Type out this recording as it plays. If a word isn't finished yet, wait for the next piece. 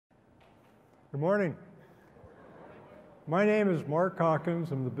Good morning. My name is Mark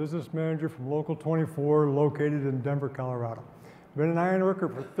Hawkins. I'm the business manager from Local 24, located in Denver, Colorado. I've been an ironworker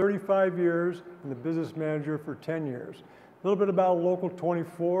for 35 years and the business manager for 10 years. A little bit about Local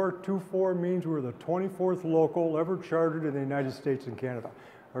 24. 24 means we're the 24th local ever chartered in the United States and Canada.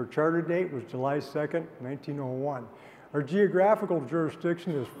 Our charter date was July 2nd, 1901. Our geographical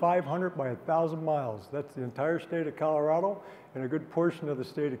jurisdiction is 500 by 1,000 miles. That's the entire state of Colorado and a good portion of the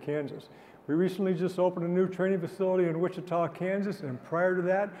state of Kansas. We recently just opened a new training facility in Wichita, Kansas, and prior to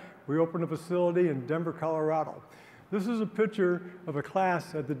that, we opened a facility in Denver, Colorado. This is a picture of a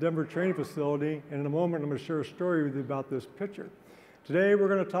class at the Denver training facility, and in a moment I'm going to share a story with you about this picture. Today we're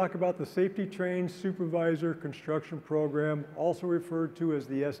going to talk about the Safety Trained Supervisor Construction Program, also referred to as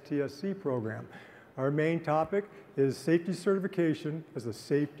the Stsc program. Our main topic is safety certification as a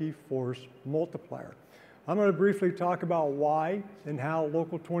safety force multiplier. I'm going to briefly talk about why and how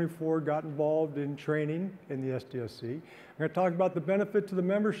Local 24 got involved in training in the Stsc. I'm going to talk about the benefit to the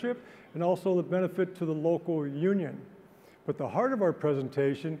membership and also the benefit to the local union. But the heart of our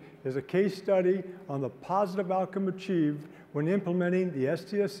presentation is a case study on the positive outcome achieved when implementing the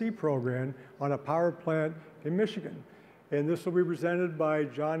Stsc program on a power plant in Michigan. And this will be presented by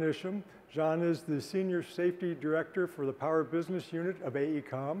John Isham. John is the Senior Safety Director for the Power Business Unit of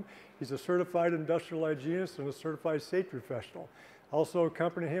AECOM. He's a certified industrial hygienist and a certified safety professional. Also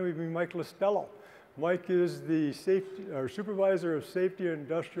accompanying him would be Mike Listello. Mike is the Supervisor of Safety and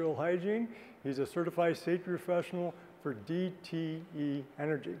Industrial Hygiene. He's a certified safety professional for DTE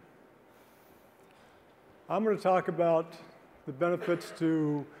Energy. I'm going to talk about the benefits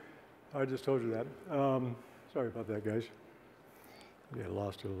to, I just told you that. Sorry about that, guys. I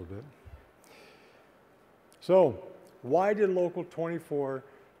lost it a little bit. So, why did Local 24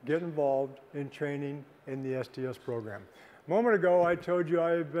 get involved in training in the STS program? A moment ago, I told you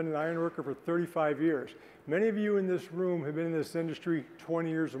I've been an ironworker for 35 years. Many of you in this room have been in this industry 20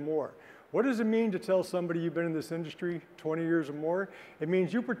 years or more. What does it mean to tell somebody you've been in this industry 20 years or more? It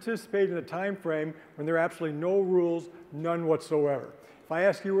means you participate in a time frame when there are absolutely no rules, none whatsoever. If I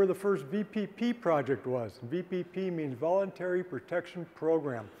ask you where the first VPP project was, VPP means Voluntary Protection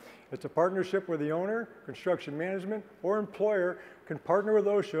Program. It's a partnership where the owner, construction management, or employer can partner with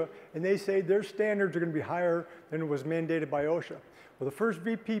OSHA, and they say their standards are going to be higher than was mandated by OSHA. Well, the first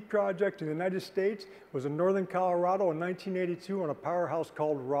VP project in the United States was in northern Colorado in 1982 on a powerhouse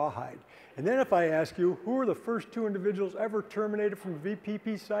called Rawhide. And then if I ask you, who were the first two individuals ever terminated from a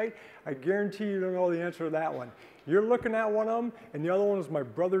VPP site, I guarantee you don't know the answer to that one. You're looking at one of them, and the other one is my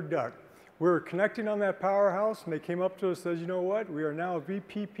brother Doug. We were connecting on that powerhouse, and they came up to us and says, you know what, we are now a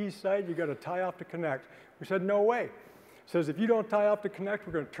VPP site, you got to tie off to connect. We said, no way. Says, if you don't tie off to connect,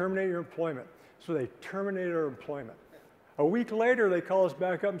 we're going to terminate your employment. So they terminated our employment. A week later, they call us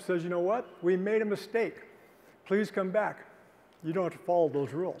back up and says, you know what, we made a mistake. Please come back. You don't have to follow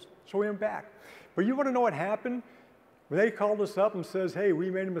those rules. So we went back. But you want to know what happened? When they called us up and says, hey,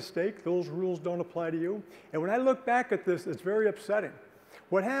 we made a mistake, those rules don't apply to you. And when I look back at this, it's very upsetting.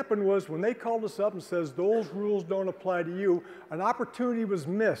 What happened was when they called us up and says those rules don't apply to you, an opportunity was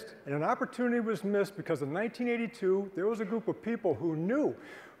missed. And an opportunity was missed because in 1982, there was a group of people who knew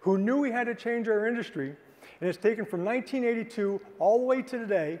we had to change our industry. And it's taken from 1982 all the way to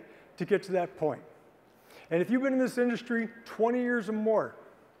today to get to that point. And if you've been in this industry 20 years or more,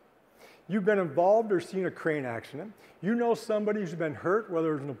 you've been involved or seen a crane accident, you know somebody who's been hurt,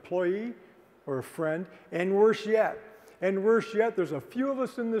 whether it's an employee or a friend, and worse yet, there's a few of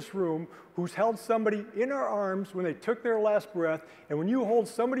us in this room who's held somebody in our arms when they took their last breath, and when you hold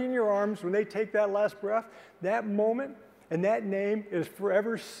somebody in your arms when they take that last breath, that moment and that name is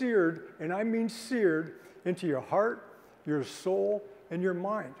forever seared, and I mean seared, into your heart, your soul, and your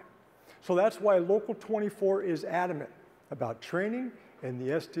mind. So that's why Local 24 is adamant about training in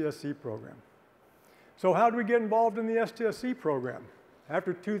the Stsc program. So how did we get involved in the Stsc program?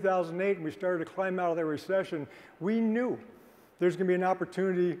 After 2008, and we started to climb out of that recession, we knew there's going to be an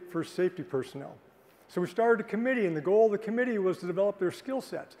opportunity for safety personnel. So we started a committee, and the goal of the committee was to develop their skill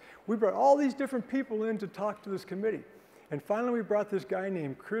sets. We brought all these different people in to talk to this committee. And finally, we brought this guy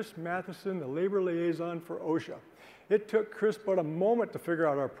named Chris Matheson, the labor liaison for OSHA. It took Chris but a moment to figure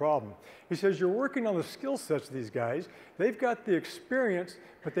out our problem. He says, you're working on the skill sets of these guys. They've got the experience,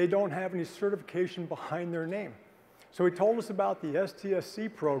 but they don't have any certification behind their name. So he told us about the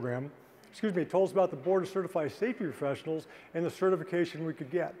Stsc program, he told us about the Board of Certified Safety Professionals and the certification we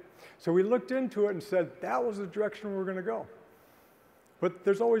could get. So we looked into it and said that was the direction we were going to go. But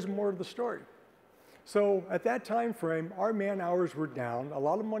there's always more to the story. So at that time frame, our man hours were down, a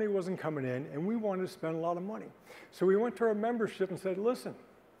lot of money wasn't coming in, and we wanted to spend a lot of money. So we went to our membership and said, listen,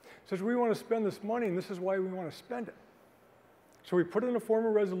 says, we want to spend this money, and this is why we want to spend it. So we put in a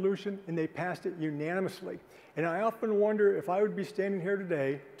formal resolution, and they passed it unanimously. And I often wonder if I would be standing here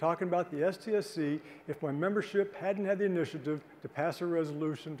today talking about the STSC if my membership hadn't had the initiative to pass a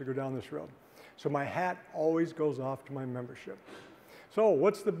resolution to go down this road. So my hat always goes off to my membership. So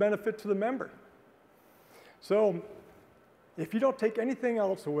what's the benefit to the member? So if you don't take anything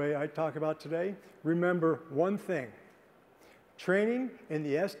else away I talk about today, remember one thing. Training in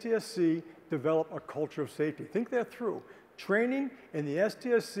the STSC develop a culture of safety. Think that through. Training in the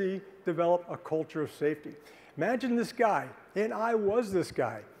STSC develop a culture of safety. Imagine this guy, and I was this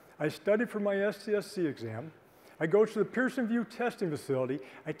guy. I studied for my STSC exam. I go to the Pearson View testing facility.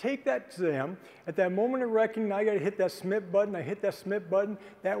 I take that exam. At that moment of reckoning, I got to hit that submit button. I hit that submit button.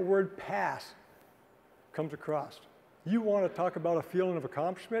 That word pass comes across. You want to talk about a feeling of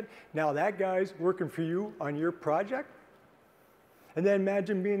accomplishment? Now that guy's working for you on your project. And then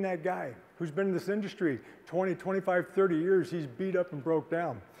imagine being that guy who's been in this industry 20, 25, 30 years. He's beat up and broke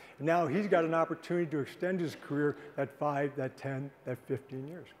down. And now he's got an opportunity to extend his career that 5, that 10, that 15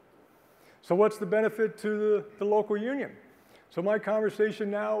 years. So what's the benefit to the local union? So my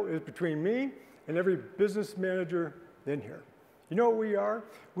conversation now is between me and every business manager in here. You know what we are?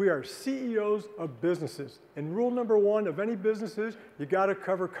 We are CEOs of businesses. And rule number 1 of any business is you got to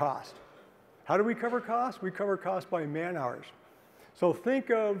cover cost. How do we cover cost? We cover cost by man hours. So think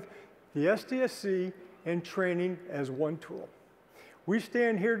of the STSC and training as one tool. We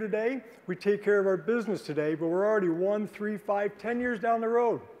stand here today, we take care of our business today, but we're already 1, 3, 5, 10 years down the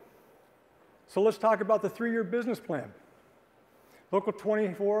road. So let's talk about the 3-year business plan. Local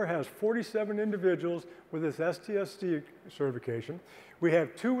 24 has 47 individuals with this STSC certification. We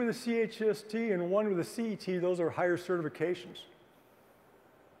have 2 with a CHST and 1 with a CET. Those are higher certifications.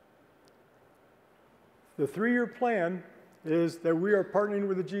 The 3-year plan is that we are partnering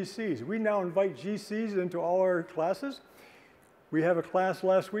with the GCs. We now invite GCs into all our classes. We have a class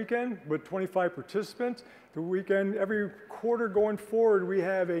last weekend with 25 participants. The weekend, every quarter going forward, we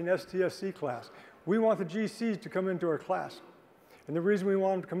have an STSC class. We want the GCs to come into our class. And the reason we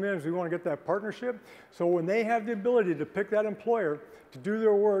want them to come in is we want to get that partnership. So when they have the ability to pick that employer to do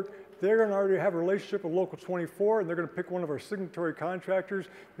their work, they're going to already have a relationship with Local 24, and they're going to pick one of our signatory contractors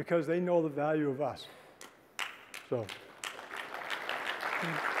because they know the value of us. So.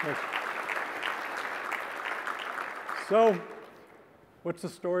 So, what's the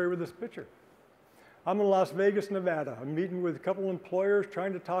story with this picture? I'm in Las Vegas, Nevada. I'm meeting with a couple employers,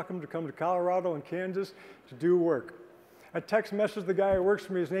 trying to talk them to come to Colorado and Kansas to do work. I text message the guy who works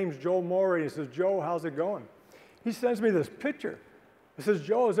for me. His name's Joe Morey. He says, Joe, how's it going? He sends me this picture. He says,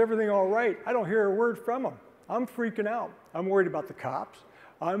 Joe, is everything all right? I don't hear a word from him. I'm freaking out. I'm worried about the cops.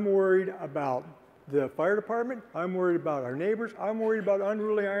 I'm worried about the fire department. I'm worried about our neighbors. I'm worried about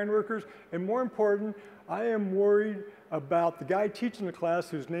unruly ironworkers. And more important, I am worried about the guy teaching the class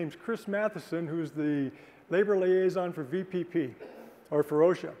whose name's Chris Matheson, who's the labor liaison for VPP, or for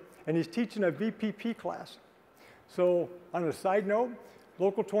OSHA. And he's teaching a VPP class. So on a side note,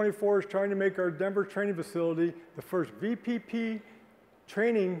 Local 24 is trying to make our Denver training facility the first VPP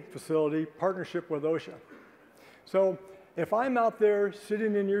training facility partnership with OSHA. So if I'm out there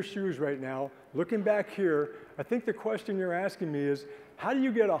sitting in your shoes right now, looking back here, I think the question you're asking me is, how do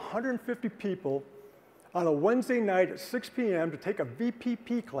you get 150 people on a Wednesday night at 6 p.m. to take a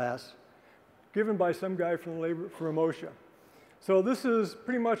VPP class given by some guy from OSHA? So this is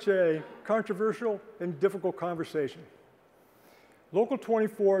pretty much a controversial and difficult conversation. Local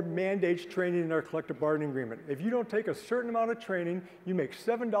 24 mandates training in our collective bargaining agreement. If you don't take a certain amount of training, you make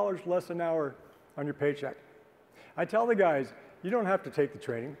 $7 less an hour on your paycheck. I tell the guys, you don't have to take the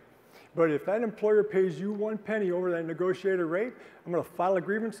training, but if that employer pays you 1 penny over that negotiated rate, I'm going to file a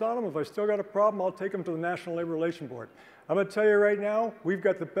grievance on them. If I still got a problem, I'll take them to the National Labor Relations Board. I'm going to tell you right now, we've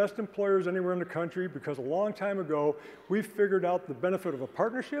got the best employers anywhere in the country because a long time ago, we figured out the benefit of a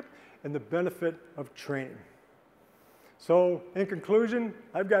partnership and the benefit of training. So in conclusion,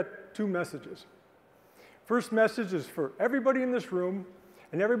 I've got 2 messages. First message is for everybody in this room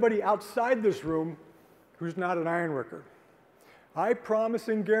and everybody outside this room who's not an ironworker. I promise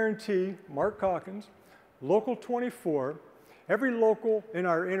and guarantee, Mark Calkins, Local 24, every local in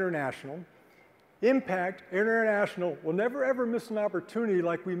our international, Impact International will never ever miss an opportunity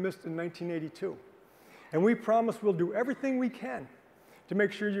like we missed in 1982. And we promise we'll do everything we can to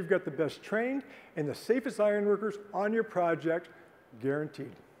make sure you've got the best trained and the safest ironworkers on your project,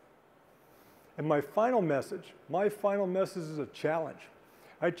 guaranteed. And my final message is a challenge.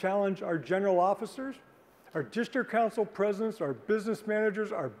 I challenge our general officers, our district council presidents, our business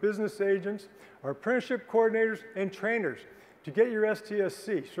managers, our business agents, our apprenticeship coordinators, and trainers to get your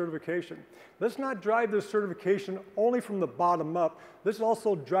Stsc certification. Let's not drive this certification only from the bottom up. Let's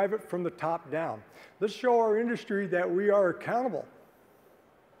also drive it from the top down. Let's show our industry that we are accountable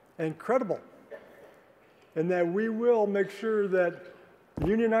and credible, and that we will make sure that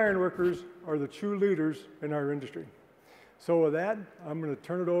union ironworkers are the true leaders in our industry. So with that, I'm going to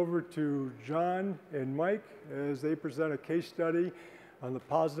turn it over to John and Mike as they present a case study on the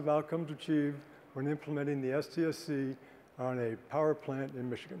positive outcomes achieved when implementing the Stsc on a power plant in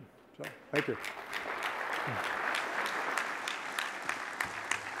Michigan. So, thank you.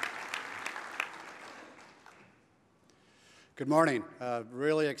 Good morning.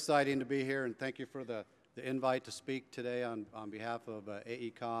 Really exciting to be here, and thank you for the invite to speak today on behalf of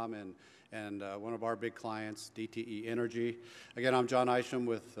AECOM and one of our big clients, DTE Energy. Again, I'm John Isham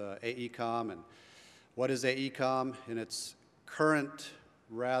with AECOM, and what is AECOM? In its current,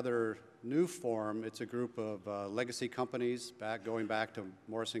 rather new form, it's a group of legacy companies going back to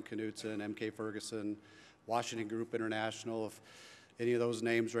Morrison Knudsen, MK Ferguson, Washington Group International, if any of those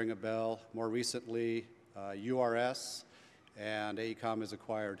names ring a bell. More recently, URS, and AECOM has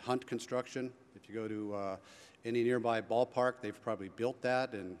acquired Hunt Construction. If you go to any nearby ballpark, they've probably built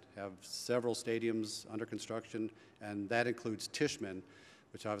that and have several stadiums under construction, and that includes Tishman,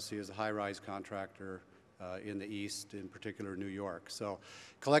 which obviously is a high-rise contractor in the East, in particular New York. So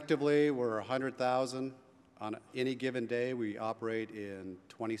collectively, we're 100,000. On any given day, we operate in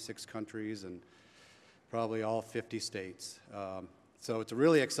 26 countries and probably all 50 states. So it's a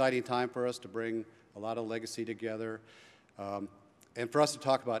really exciting time for us to bring a lot of legacy together. And for us to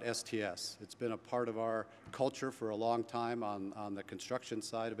talk about STS. It's been a part of our culture for a long time on the construction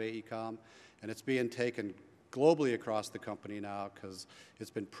side of AECOM, and it's being taken globally across the company now because it's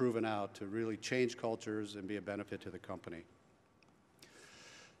been proven out to really change cultures and be a benefit to the company.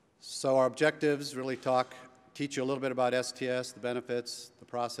 So our objectives really teach you a little bit about STS, the benefits, the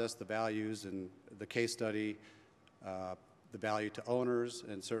process, the values, and the case study, the value to owners,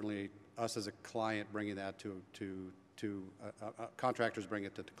 and certainly us as a client bringing that to contractors bring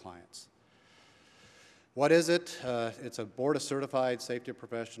it to the clients. What is it? It's a Board of Certified Safety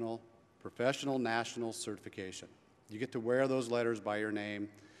Professional national certification. You get to wear those letters by your name.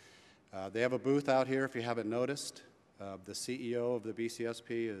 They have a booth out here if you haven't noticed. The CEO of the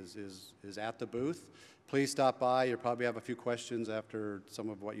BCSP is at the booth. Please stop by. You'll probably have a few questions after some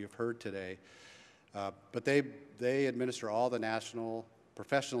of what you've heard today. But they administer all the national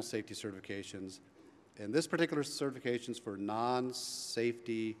professional safety certifications. And this particular certification is for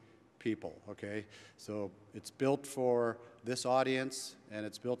non-safety people, okay? So it's built for this audience, and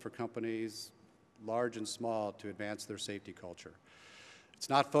it's built for companies large and small to advance their safety culture. It's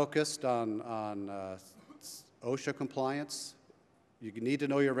not focused on OSHA compliance. You need to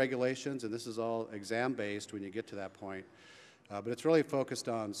know your regulations, and this is all exam-based when you get to that point. But it's really focused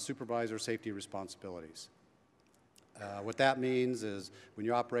on supervisor safety responsibilities. What that means is when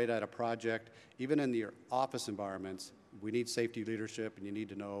you operate at a project, even in your office environments, we need safety leadership, and you need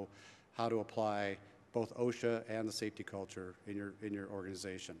to know how to apply both OSHA and the safety culture in your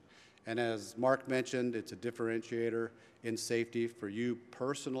organization. And as Mark mentioned, it's a differentiator in safety for you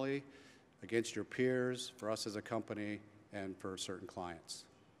personally, against your peers, for us as a company, and for certain clients.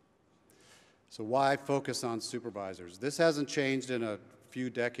 So why focus on supervisors? This hasn't changed in a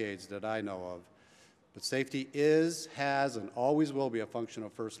few decades that I know of. But safety has, and always will be a function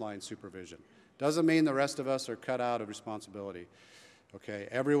of first-line supervision. Doesn't mean the rest of us are cut out of responsibility. Okay,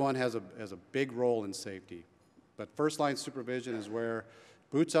 everyone has a big role in safety. But first-line supervision is where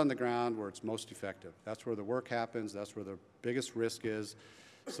boots on the ground, where it's most effective. That's where the work happens. That's where the biggest risk is.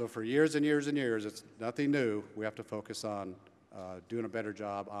 So for years and years and years, it's nothing new. We have to focus on doing a better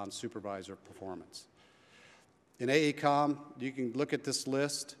job on supervisor performance. In AECOM, you can look at this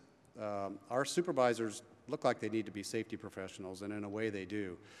list. Our supervisors look like they need to be safety professionals, and in a way they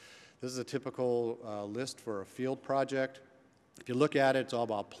do. This is a typical list for a field project. If you look at it, it's all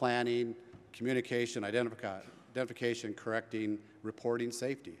about planning, communication, identification, correcting, reporting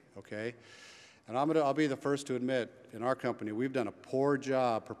safety, okay? And I'll be the first to admit, in our company, we've done a poor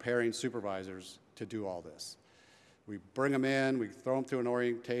job preparing supervisors to do all this. We bring them in, we throw them through an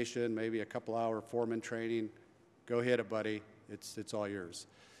orientation, maybe a couple-hour foreman training. Go hit it, buddy. It's all yours.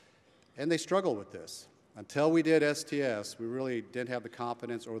 And they struggle with this. Until we did STS, we really didn't have the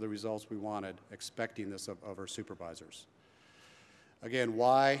confidence or the results we wanted, expecting this of our supervisors. Again,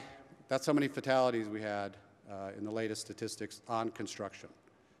 why? That's how many fatalities we had in the latest statistics on construction.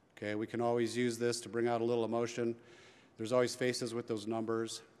 Okay, we can always use this to bring out a little emotion. There's always faces with those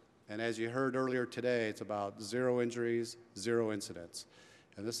numbers. And as you heard earlier today, it's about 0 injuries, 0 incidents.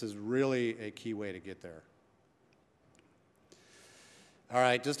 And this is really a key way to get there. All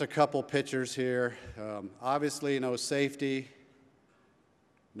right, just a couple pictures here. Obviously, no safety,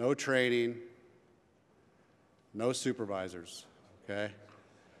 no training, no supervisors, okay?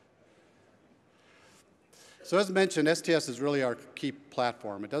 So as mentioned, STS is really our key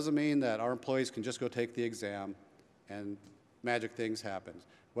platform. It doesn't mean that our employees can just go take the exam and magic things happen.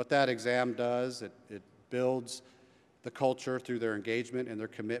 What that exam does, it builds the culture through their engagement and their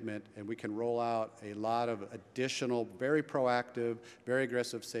commitment, and we can roll out a lot of additional, very proactive, very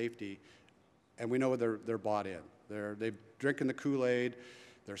aggressive safety, and we know they're bought in. They're drinking the Kool-Aid,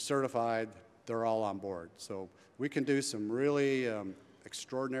 they're certified, they're all on board. So we can do some really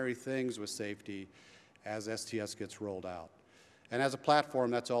extraordinary things with safety as STS gets rolled out. And as a platform,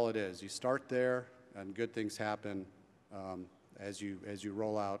 that's all it is. You start there, and good things happen as you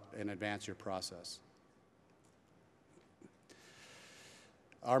roll out and advance your process.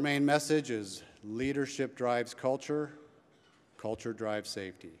 Our main message is leadership drives culture, culture drives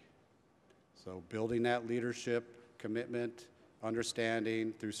safety. So building that leadership, commitment,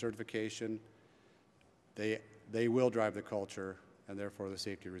 understanding through certification, they will drive the culture, and therefore the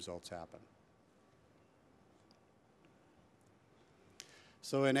safety results happen.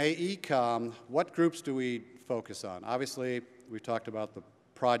 So in AECOM, what groups do we focus on? Obviously, we talked about the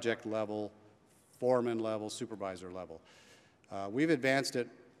project level, foreman level, supervisor level. We've advanced it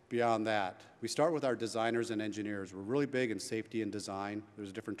beyond that. We start with our designers and engineers. We're really big in safety and design.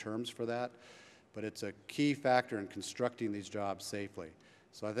 There's different terms for that, but it's a key factor in constructing these jobs safely.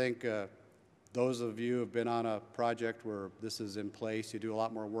 So I think those of you who have been on a project where this is in place, you do a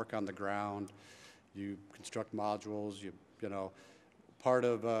lot more work on the ground, you construct modules, you know, part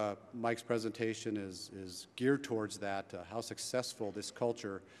of Mike's presentation is geared towards that, how successful this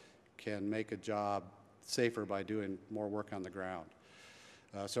culture can make a job safer by doing more work on the ground.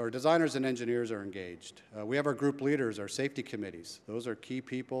 So our designers and engineers are engaged. We have our group leaders, our safety committees. Those are key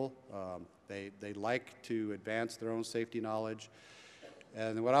people. They like to advance their own safety knowledge.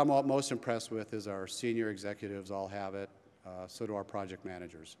 And what I'm most impressed with is our senior executives all have it. So do our project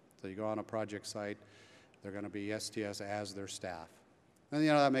managers. So you go on a project site, they're going to be STS as their staff. And,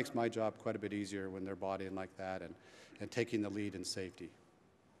 you know, that makes my job quite a bit easier when they're bought in like that and taking the lead in safety.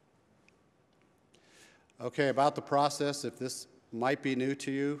 Okay, about the process, if this might be new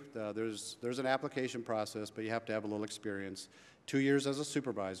to you, there's an application process, but you have to have a little experience. 2 years as a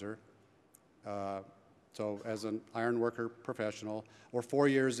supervisor, so as an iron worker professional, or 4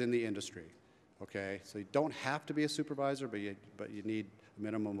 years in the industry. Okay, so you don't have to be a supervisor, but you need a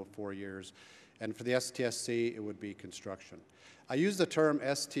minimum of 4 years. And for the Stsc, it would be construction. I use the term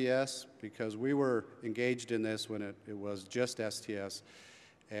STS because we were engaged in this when it was just STS,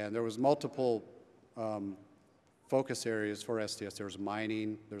 and there was multiple focus areas for STS. There was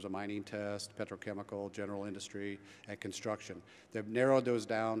mining, there's a mining test, petrochemical, general industry, and construction. They've narrowed those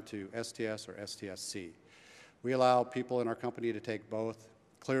down to STS or STSC. We allow people in our company to take both.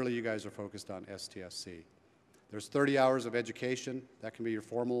 Clearly, you guys are focused on STSC. There's 30 hours of education. That can be your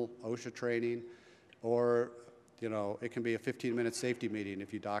formal OSHA training, or you know, it can be a 15-minute safety meeting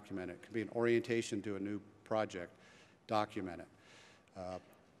if you document it. It can be an orientation to a new project, document it.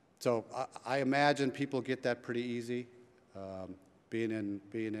 So I imagine people get that pretty easy, being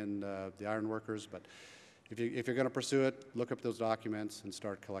in the iron workers. But if you're going to pursue it, look up those documents and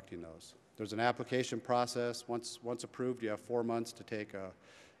start collecting those. There's an application process. Once approved, you have 4 months to take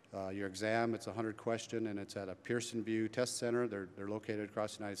your exam. It's a 100-question, and it's at a Pearson View Test Center. They're located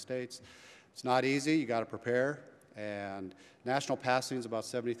across the United States. It's not easy. You got to prepare. And national passing is about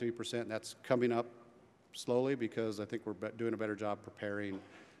 73%. And that's coming up slowly because I think we're doing a better job preparing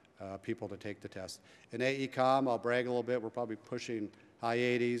people to take the test. In AECOM, I'll brag a little bit. We're probably pushing high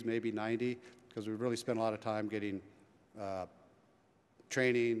 80s, maybe 90, because we've really spent a lot of time getting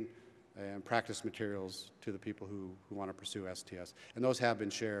training and practice materials to the people who want to pursue STS. And those have been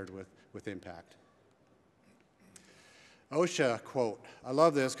shared with Impact. OSHA quote. I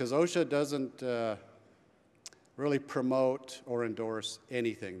love this because OSHA doesn't really promote or endorse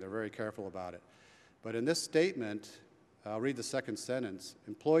anything. They're very careful about it. But in this statement, I'll read the second sentence.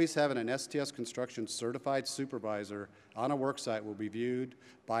 Employees having an STS construction certified supervisor on a work site will be viewed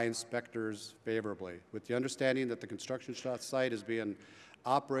by inspectors favorably, with the understanding that the construction site is being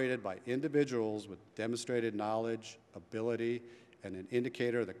operated by individuals with demonstrated knowledge, ability, and an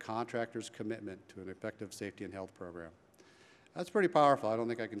indicator of the contractor's commitment to an effective safety and health program. That's pretty powerful. I don't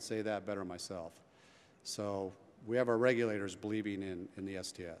think I can say that better myself. So we have our regulators believing in the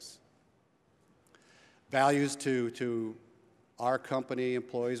STS. Values to our company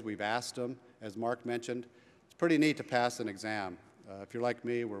employees, we've asked them, as Mark mentioned, it's pretty neat to pass an exam. If you're like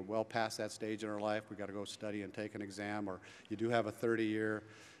me, we're well past that stage in our life. We've got to go study and take an exam, or you do have a 30-year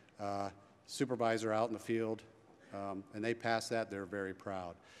supervisor out in the field, and they pass that, they're very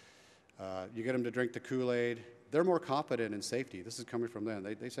proud. You get them to drink the Kool-Aid, they're more confident in safety. This is coming from them.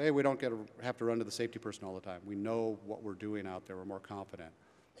 They say, hey, we don't have to run to the safety person all the time. We know what we're doing out there. We're more confident.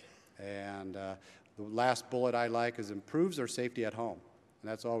 And the last bullet I like is improves their safety at home. And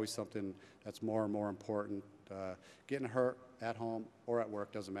that's always something that's more and more important. Getting hurt at home or at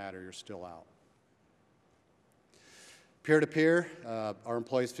work doesn't matter. You're still out. Peer-to-peer, our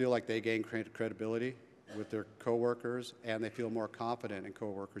employees feel like they gain credibility with their coworkers, and they feel more confident in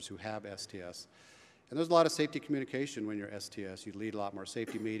coworkers who have STS. And there's a lot of safety communication when you're STS. You lead a lot more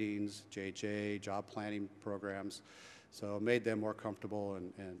safety meetings, JHA, job planning programs. So it made them more comfortable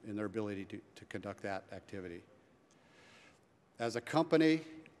in their ability to conduct that activity. As a company,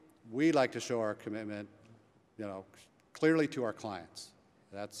 we like to show our commitment, clearly to our clients.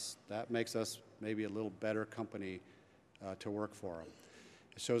 That makes us maybe a little better company to work for them.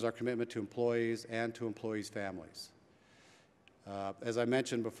 It shows our commitment to employees and to employees' families. As I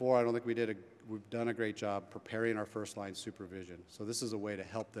mentioned before, I don't think we've done a great job preparing our first line supervision. So this is a way to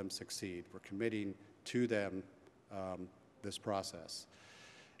help them succeed. We're committing to them this process.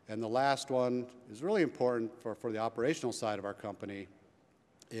 And the last one is really important for the operational side of our company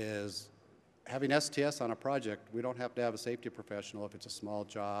is having STS on a project. We don't have to have a safety professional if it's a small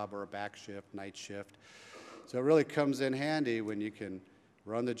job or a back shift, night shift. So it really comes in handy when you can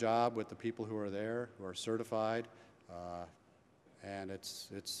run the job with the people who are there, who are certified, and it's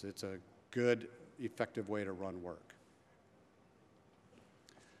a good, effective way to run work.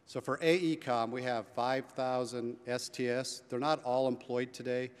 So for AECOM, we have 5,000 STS. They're not all employed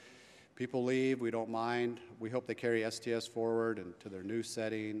today. People leave, we don't mind. We hope they carry STS forward and to their new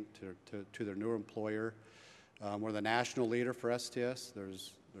setting, to their new employer. We're the national leader for STS.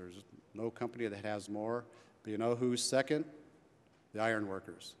 There's no company that has more. But you know who's second? The iron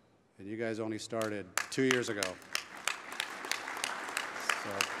workers. And you guys only started 2 years ago.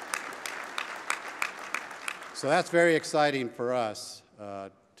 So that's very exciting for us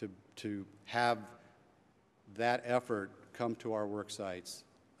to have that effort come to our work sites.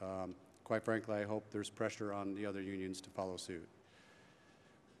 Quite frankly, I hope there's pressure on the other unions to follow suit.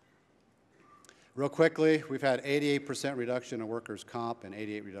 Real quickly, we've had 88% reduction in workers' comp and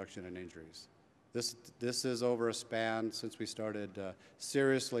 88% reduction in injuries. This is over a span since we started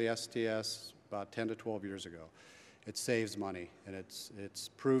seriously STS about 10 to 12 years ago. It saves money, and it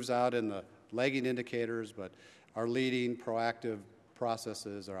proves out in the lagging indicators, but our leading proactive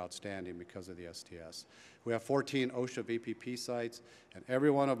processes are outstanding because of the STS. We have 14 OSHA VPP sites, and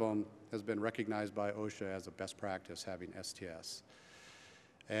every one of them has been recognized by OSHA as a best practice having STS.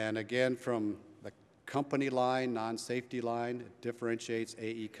 And again, from the company line, non-safety line, it differentiates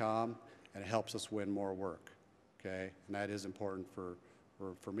AECOM, and it helps us win more work, okay? And that is important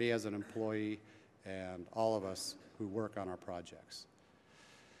for me as an employee and all of us who work on our projects.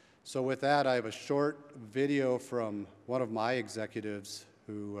 So with that, I have a short video from one of my executives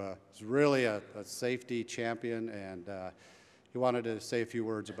who is really a safety champion, and he wanted to say a few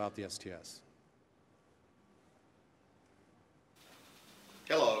words about the STS.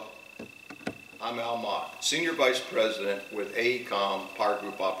 Hello, I'm Al Mott, Senior Vice President with AECOM Power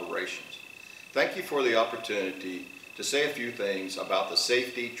Group Operations. Thank you for the opportunity to say a few things about the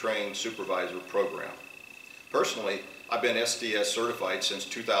Safety Trained Supervisor Program. Personally, I've been STS certified since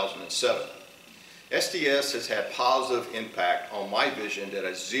 2007. STS has had positive impact on my vision that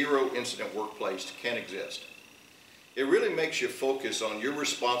a zero incident workplace can exist. It really makes you focus on your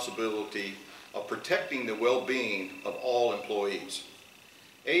responsibility of protecting the well-being of all employees.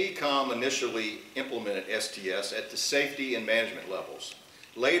 AECOM initially implemented STS at the safety and management levels.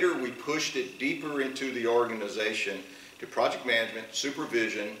 Later, we pushed it deeper into the organization to project management,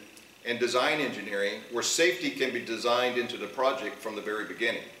 supervision, and design engineering, where safety can be designed into the project from the very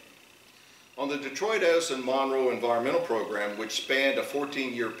beginning. On the Detroit Edison Monroe Environmental Program, which spanned a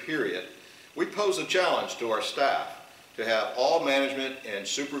 14-year period, we posed a challenge to our staff to have all management and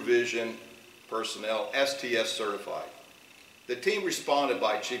supervision personnel STS certified. The team responded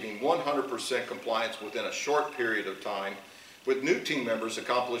by achieving 100% compliance within a short period of time, with new team members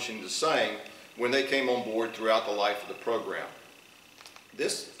accomplishing the same when they came on board throughout the life of the program.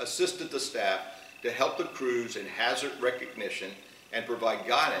 This assisted the staff to help the crews in hazard recognition and provide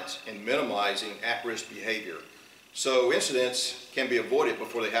guidance in minimizing at-risk behavior, so incidents can be avoided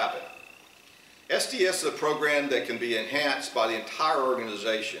before they happen. STS is a program that can be enhanced by the entire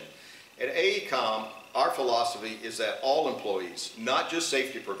organization. At AECOM, our philosophy is that all employees, not just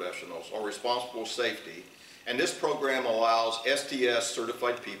safety professionals, are responsible for safety, And this program allows STS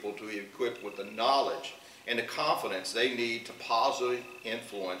certified people to be equipped with the knowledge and the confidence they need to positively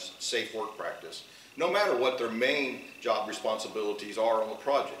influence safe work practice, no matter what their main job responsibilities are on the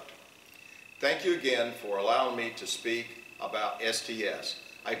project. Thank you again for allowing me to speak about STS,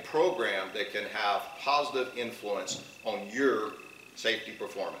 a program that can have positive influence on your safety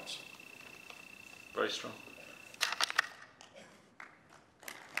performance. Very strong.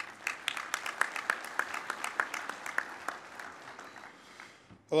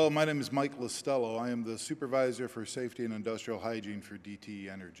 Hello, my name is Mike Listello. I am the Supervisor for Safety and Industrial Hygiene for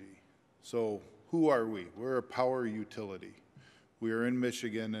DTE Energy. So who are we? We're a power utility. We are in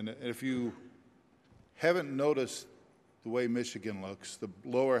Michigan, and if you haven't noticed the way Michigan looks, the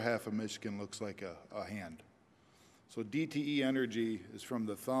lower half of Michigan looks like a hand. So DTE Energy is from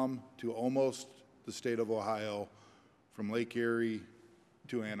the thumb to almost the state of Ohio, from Lake Erie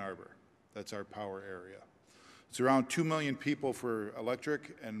to Ann Arbor. That's our power area. It's around 2 million people for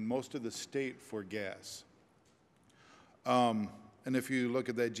electric and most of the state for gas. And if you look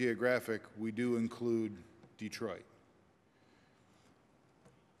at that geographic, we do include Detroit.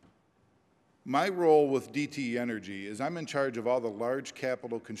 My role with DTE Energy is I'm in charge of all the large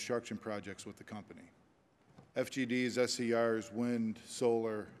capital construction projects with the company. FGDs, SCRs, wind,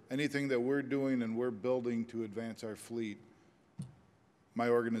 solar, anything that we're doing and we're building to advance our fleet, my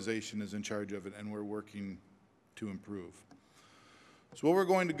organization is in charge of it, and we're working to improve. So what we're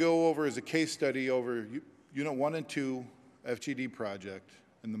going to go over is a case study over Unit 1 and 2 FGD project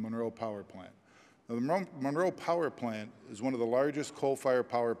in the Monroe Power Plant. Now, the Monroe Power Plant is one of the largest coal-fired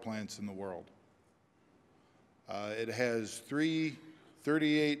power plants in the world. It has four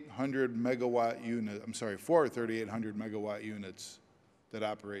 3,800 megawatt units that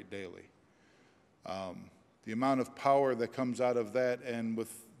operate daily. The amount of power that comes out of that, and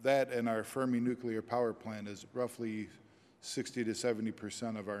with that and our Fermi nuclear power plant, is roughly 60 to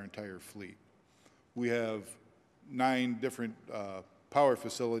 70% of our entire fleet. We have 9 different power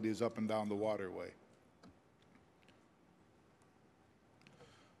facilities up and down the waterway.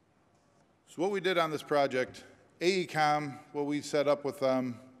 So what we did on this project, AECOM, what we set up with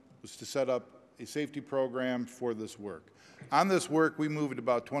them was to set up a safety program for this work. On this work, we moved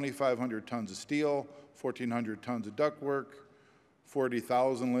about 2,500 tons of steel, 1,400 tons of ductwork,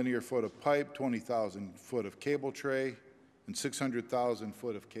 40,000 linear foot of pipe, 20,000 foot of cable tray, and 600,000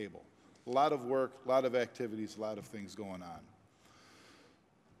 foot of cable. A lot of work, a lot of activities, a lot of things going on.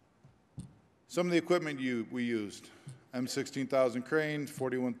 Some of the equipment we used: M16,000 crane,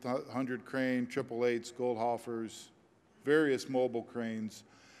 4,100 crane, 888s, Goldhoffers, various mobile cranes.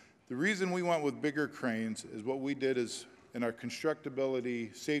 The reason we went with bigger cranes is what we did is, in our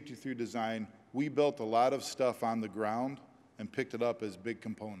constructability, safety through design, we built a lot of stuff on the ground and picked it up as big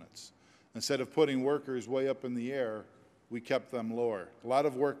components. Instead of putting workers way up in the air, we kept them lower. A lot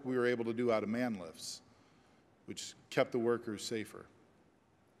of work we were able to do out of man lifts, which kept the workers safer.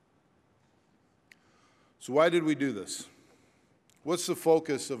 So why did we do this? What's the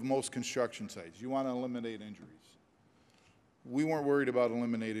focus of most construction sites? You want to eliminate injuries. We weren't worried about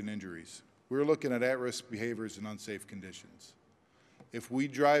eliminating injuries. We were looking at at-risk behaviors and unsafe conditions. If we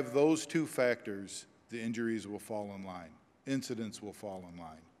drive those 2 factors, the injuries will fall in line. Incidents will fall in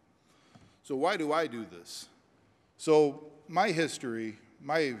line. So why do I do this? So my history,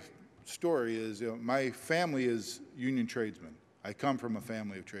 my story is, my family is union tradesmen. I come from a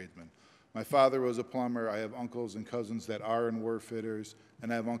family of tradesmen. My father was a plumber. I have uncles and cousins that are and were fitters,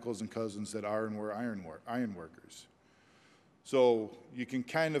 and I have uncles and cousins that are and were iron workers. So you can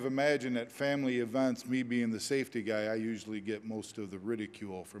kind of imagine at family events, me being the safety guy, I usually get most of the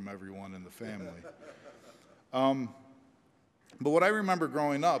ridicule from everyone in the family. But what I remember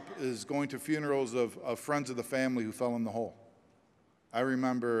growing up is going to funerals of friends of the family who fell in the hole. I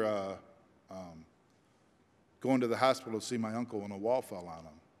remember going to the hospital to see my uncle when a wall fell on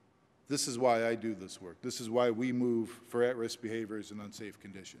him. This is why I do this work. This is why we move for at-risk behaviors and unsafe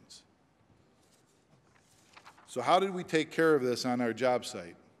conditions. So how did we take care of this on our job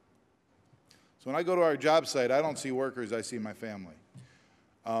site? So when I go to our job site, I don't see workers, I see my family.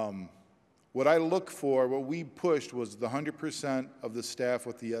 What I look for, what we pushed, was the 100% of the staff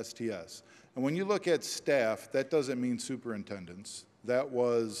with the STS. And when you look at staff, that doesn't mean superintendents. That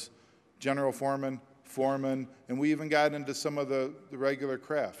was general foreman, and we even got into some of the regular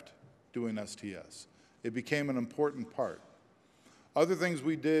craft doing STS. It became an important part. Other things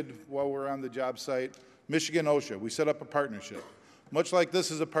we did while we were on the job site: Michigan OSHA, we set up a partnership. Much like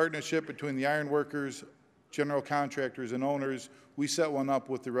this is a partnership between the iron workers, general contractors, and owners, we set one up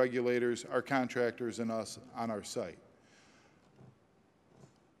with the regulators, our contractors, and us on our site.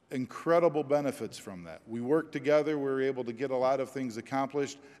 incredible benefits from that. We worked together, we were able to get a lot of things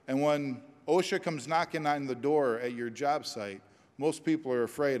accomplished, and when OSHA comes knocking on the door at your job site, most people are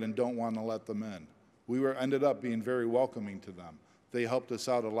afraid and don't want to let them in. We ended up being very welcoming to them. They helped us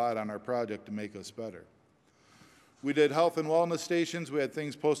out a lot on our project to make us better. We did health and wellness stations. We had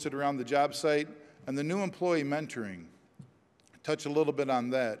things posted around the job site. And the new employee mentoring, touch a little bit on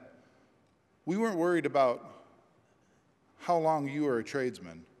that. We weren't worried about how long you were a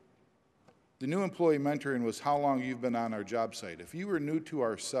tradesman. The new employee mentoring was how long you've been on our job site. If you were new to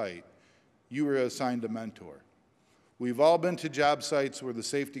our site, you were assigned a mentor. We've all been to job sites where the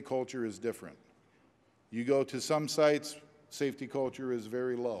safety culture is different. You go to some sites, safety culture is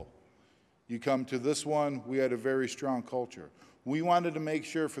very low. You come to this one, we had a very strong culture. We wanted to make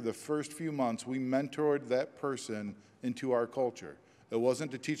sure for the first few months we mentored that person into our culture. It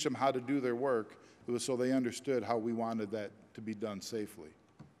wasn't to teach them how to do their work, it was so they understood how we wanted that to be done safely.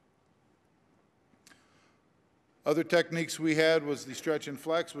 Other techniques we had was the stretch and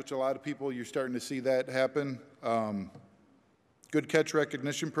flex, which a lot of people, you're starting to see that happen. Good catch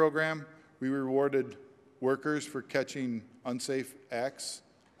recognition program. We rewarded workers for catching unsafe acts,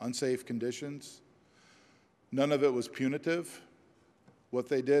 unsafe conditions. None of it was punitive. What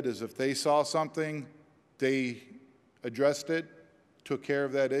they did is if they saw something, they addressed it, took care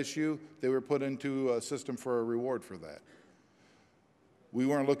of that issue, they were put into a system for a reward for that. We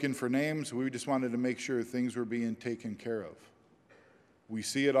weren't looking for names, we just wanted to make sure things were being taken care of. We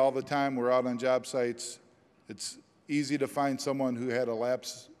see it all the time, we're out on job sites. It's easy to find someone who had a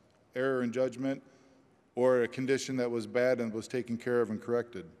lapse, error in judgment, or a condition that was bad and was taken care of and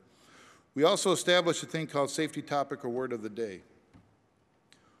corrected. We also established a thing called Safety Topic or Word of the Day.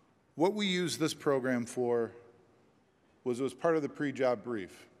 What we used this program for was it was part of the pre-job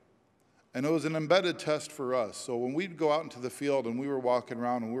brief. And it was an embedded test for us. So when we'd go out into the field and we were walking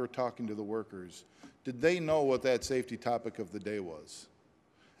around and we were talking to the workers, did they know what that safety topic of the day was?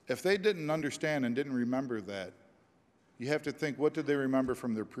 If they didn't understand and didn't remember that, you have to think, what did they remember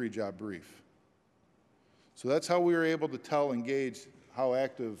from their pre-job brief? So that's how we were able to tell and gauge how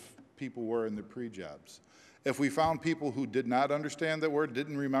active people were in their pre-jobs. If we found people who did not understand that word,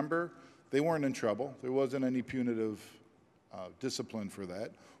 didn't remember, they weren't in trouble. There wasn't any punitive discipline for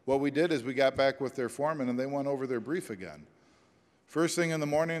that. What we did is we got back with their foreman and they went over their brief again. First thing in the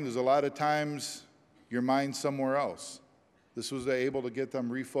morning, there's a lot of times your mind's somewhere else. This was able to get them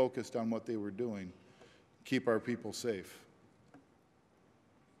refocused on what they were doing, keep our people safe.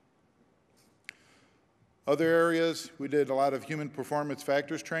 Other areas, we did a lot of human performance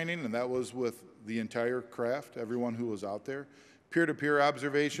factors training, and that was with the entire craft, everyone who was out there. Peer-to-peer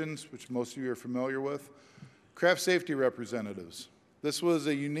observations, which most of you are familiar with. Craft safety representatives. This was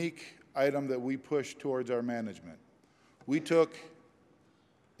a unique item that we pushed towards our management. We took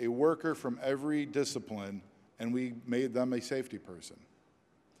a worker from every discipline and we made them a safety person.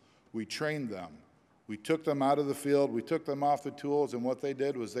 We trained them. We took them out of the field, we took them off the tools, and what they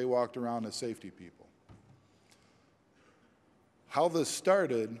did was they walked around as safety people. How this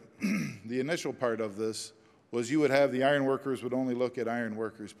started, the initial part of this, was you would have the iron workers would only look at iron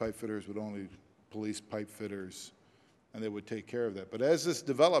workers, pipe fitters would only police pipe fitters, and they would take care of that. But as this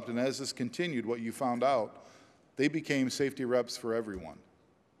developed and as this continued, what you found out, they became safety reps for everyone.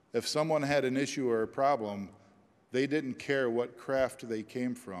 If someone had an issue or a problem, they didn't care what craft they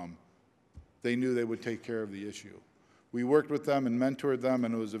came from. They knew they would take care of the issue. We worked with them and mentored them,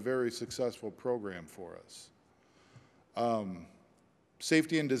 and it was a very successful program for us.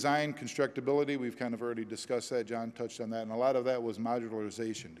 Safety and design, constructability, we've kind of already discussed that. John touched on that, and a lot of that was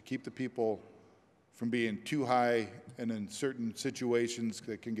modularization, to keep the people from being too high and in certain situations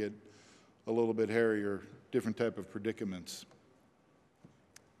that can get a little bit hairy or different type of predicaments.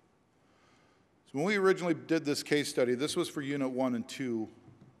 So when we originally did this case study, this was for Unit 1 and 2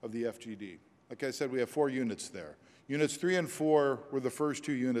 of the FGD. Like I said, we have 4 units there. Units 3 and 4 were the first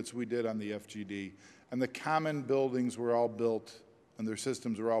 2 units we did on the FGD, and the common buildings were all built and their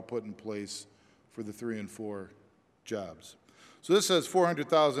systems were all put in place for the 3 and 4 jobs. So this says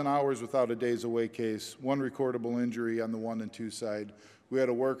 400,000 hours without a days away case, 1 recordable injury on the 1 and 2 side. We had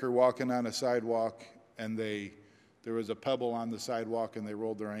a worker walking on a sidewalk and there was a pebble on the sidewalk and they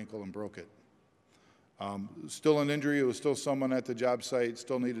rolled their ankle and broke it. Still an injury, it was still someone at the job site,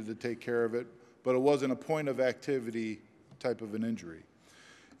 still needed to take care of it, but it wasn't a point of activity type of an injury.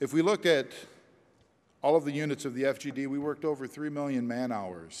 If we look at all of the units of the FGD, we worked over 3 million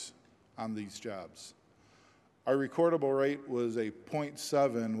man-hours on these jobs. Our recordable rate was a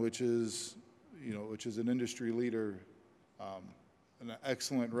 0.7, which is an industry leader, an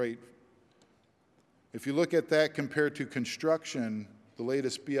excellent rate. If you look at that compared to construction The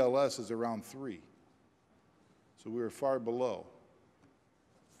latest BLS is around 3. So we were far below.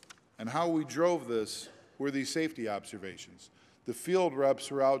 And how we drove this were these safety observations. The field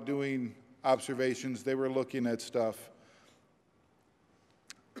reps were out doing observations. They were looking at stuff.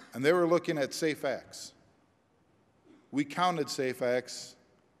 And they were looking at safe acts. We counted safe acts,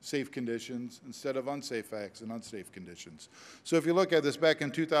 safe conditions, instead of unsafe acts and unsafe conditions. So if you look at this back in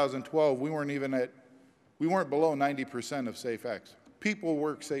 2012, we weren't below 90% of safe acts. People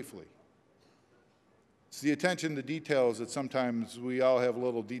work safely. It's the attention to details that sometimes we all have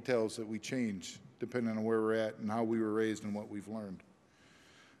little details that we change depending on where we're at and how we were raised and what we've learned.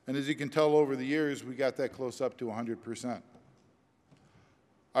 And as you can tell over the years, we got that close up to 100%.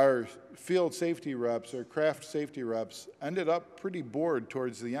 Our field safety reps, our craft safety reps, ended up pretty bored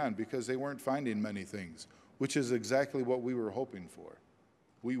towards the end because they weren't finding many things, which is exactly what we were hoping for.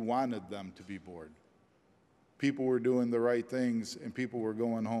 We wanted them to be bored. People were doing the right things and people were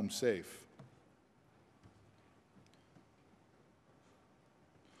going home safe.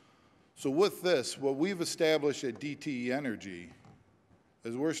 So with this, what we've established at DTE Energy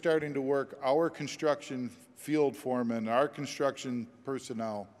is we're starting to work our construction field foremen, our construction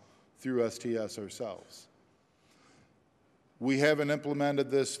personnel through STS ourselves. We haven't implemented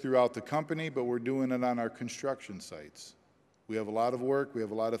this throughout the company, but we're doing it on our construction sites. We have a lot of work, we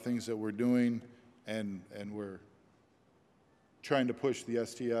have a lot of things that we're doing, and we're trying to push the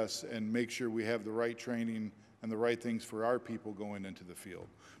STS and make sure we have the right training and the right things for our people going into the field.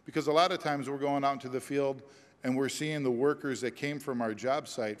 Because a lot of times we're going out into the field and we're seeing the workers that came from our job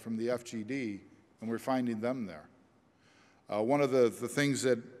site, from the FGD, and we're finding them there. One of the things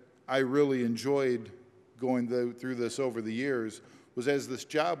that I really enjoyed going through this over the years was as this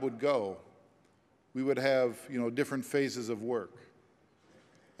job would go, we would have, different phases of work.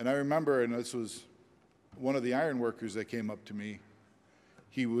 And I remember, and this was one of the iron workers that came up to me,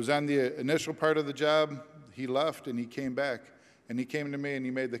 he was on the initial part of the job, he left and he came back, and he came to me and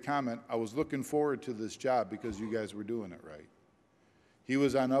he made the comment, I was looking forward to this job because you guys were doing it right. He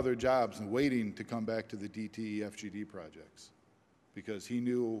was on other jobs and waiting to come back to the DTE FGD projects because he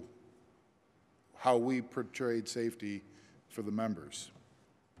knew how we portrayed safety for the members.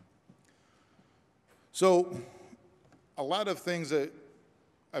 So a lot of things that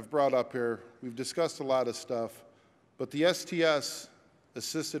I've brought up here, we've discussed a lot of stuff, but the STS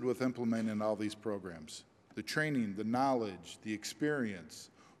assisted with implementing all these programs. The training, the knowledge, the experience.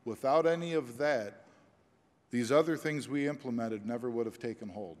 Without any of that, these other things we implemented never would have taken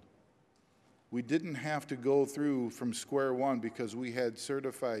hold. We didn't have to go through from square one because we had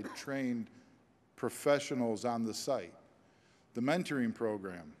certified, trained professionals on the site. The mentoring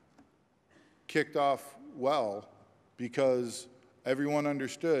program kicked off well because everyone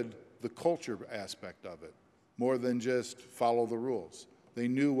understood the culture aspect of it, more than just follow the rules. They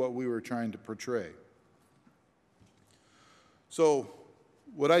knew what we were trying to portray. So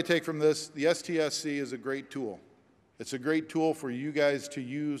what I take from this, the Stsc is a great tool. It's a great tool for you guys to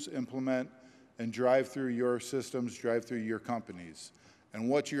use, implement, and drive through your systems, drive through your companies. And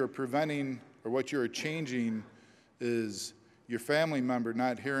what you're preventing or what you're changing is your family member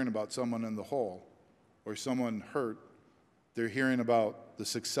not hearing about someone in the hole or someone hurt. They're hearing about the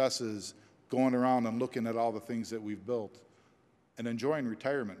successes, going around and looking at all the things that we've built and enjoying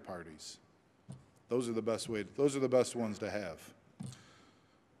retirement parties. Those are the best ones to have.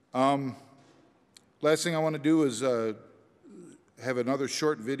 Last thing I want to do is have another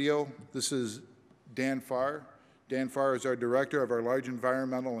short video. This is Dan Farr. Dan Farr is our director of our large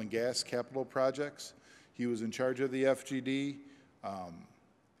environmental and gas capital projects. He was in charge of the FGD.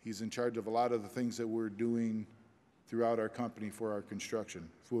 He's in charge of a lot of the things that we're doing throughout our company for our construction.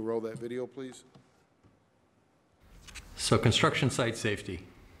 If we'll roll that video, please. So construction site safety.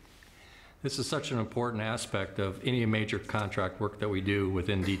 This is such an important aspect of any major contract work that we do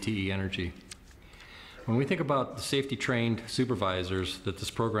within DTE Energy. When we think about the safety trained supervisors that this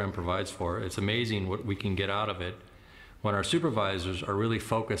program provides for, it's amazing what we can get out of it when our supervisors are really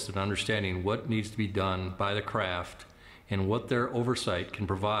focused on understanding what needs to be done by the craft and what their oversight can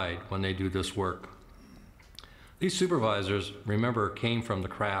provide when they do this work. These supervisors, remember, came from the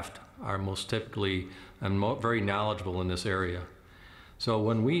craft, are most typically and very knowledgeable in this area. So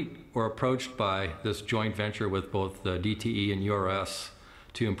when we were approached by this joint venture with both the DTE and URS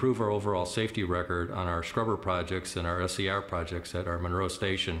to improve our overall safety record on our scrubber projects and our SCR projects at our Monroe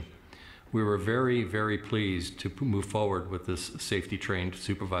Station, we were very, very pleased to move forward with this safety trained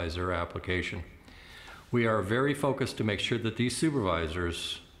supervisor application. We are very focused to make sure that these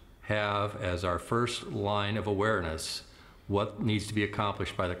supervisors have as our first line of awareness what needs to be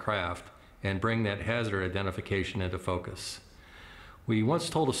accomplished by the craft and bring that hazard identification into focus. We once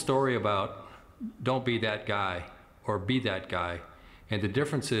told a story about don't be that guy or be that guy. And the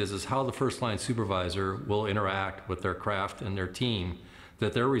difference is how the first line supervisor will interact with their craft and their team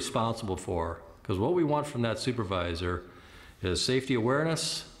that they're responsible for. Because what we want from that supervisor is safety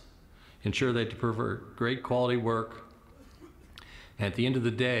awareness, ensure they deliver great quality work, and at the end of the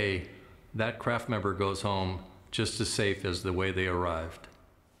day, that craft member goes home just as safe as the way they arrived.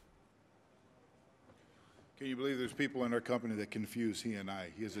 Can you believe there's people in our company that confuse he and I?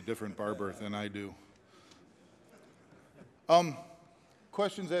 He has a different bar birth than I do.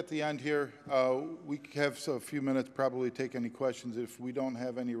 Questions at the end here. We have a few minutes probably to take any questions. If we don't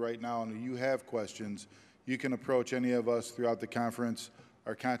have any right now and you have questions, you can approach any of us throughout the conference.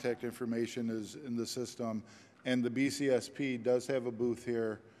 Our contact information is in the system. And the BCSP does have a booth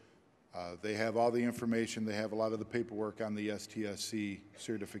here. They have all the information. They have a lot of the paperwork on the Stsc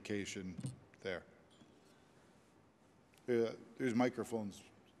certification there. There's microphones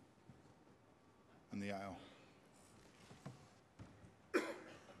in the aisle.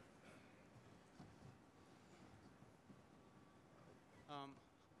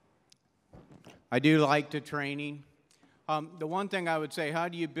 I do like the training. The one thing I would say, how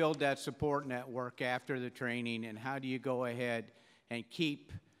do you build that support network after the training, and how do you go ahead and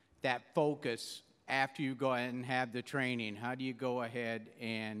keep that focus after you go ahead and have the training? How do you go ahead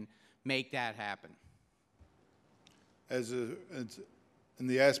and make that happen? As in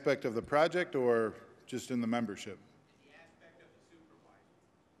the aspect of the project or just in the membership? The aspect of the supervisor.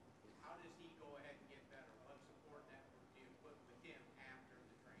 How does he go ahead and get better? What support network do you put with him after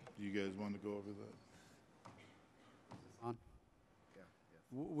the training? Do you guys want to go over that? On? Yeah.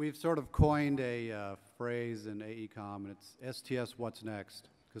 We've sort of coined a phrase in AECOM, and it's STS what's next,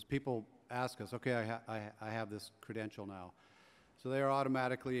 because people ask us, okay, I have this credential now. So they are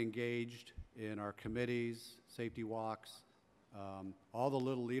automatically engaged in our committees, safety walks, all the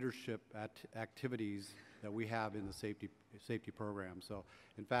little leadership activities that we have in the safety program. So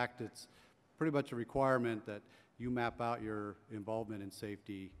in fact, it's pretty much a requirement that you map out your involvement in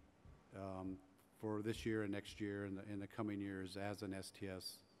safety for this year and next year and in the coming years as an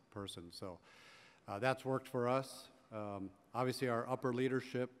STS person. So that's worked for us. Obviously our upper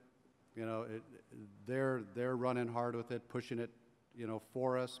leadership, you know, they're running hard with it, pushing it, you know,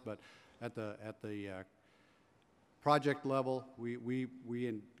 for us, but at the project level, we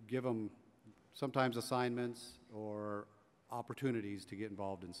give them sometimes assignments or opportunities to get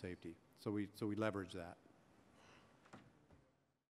involved in safety. So we leverage that.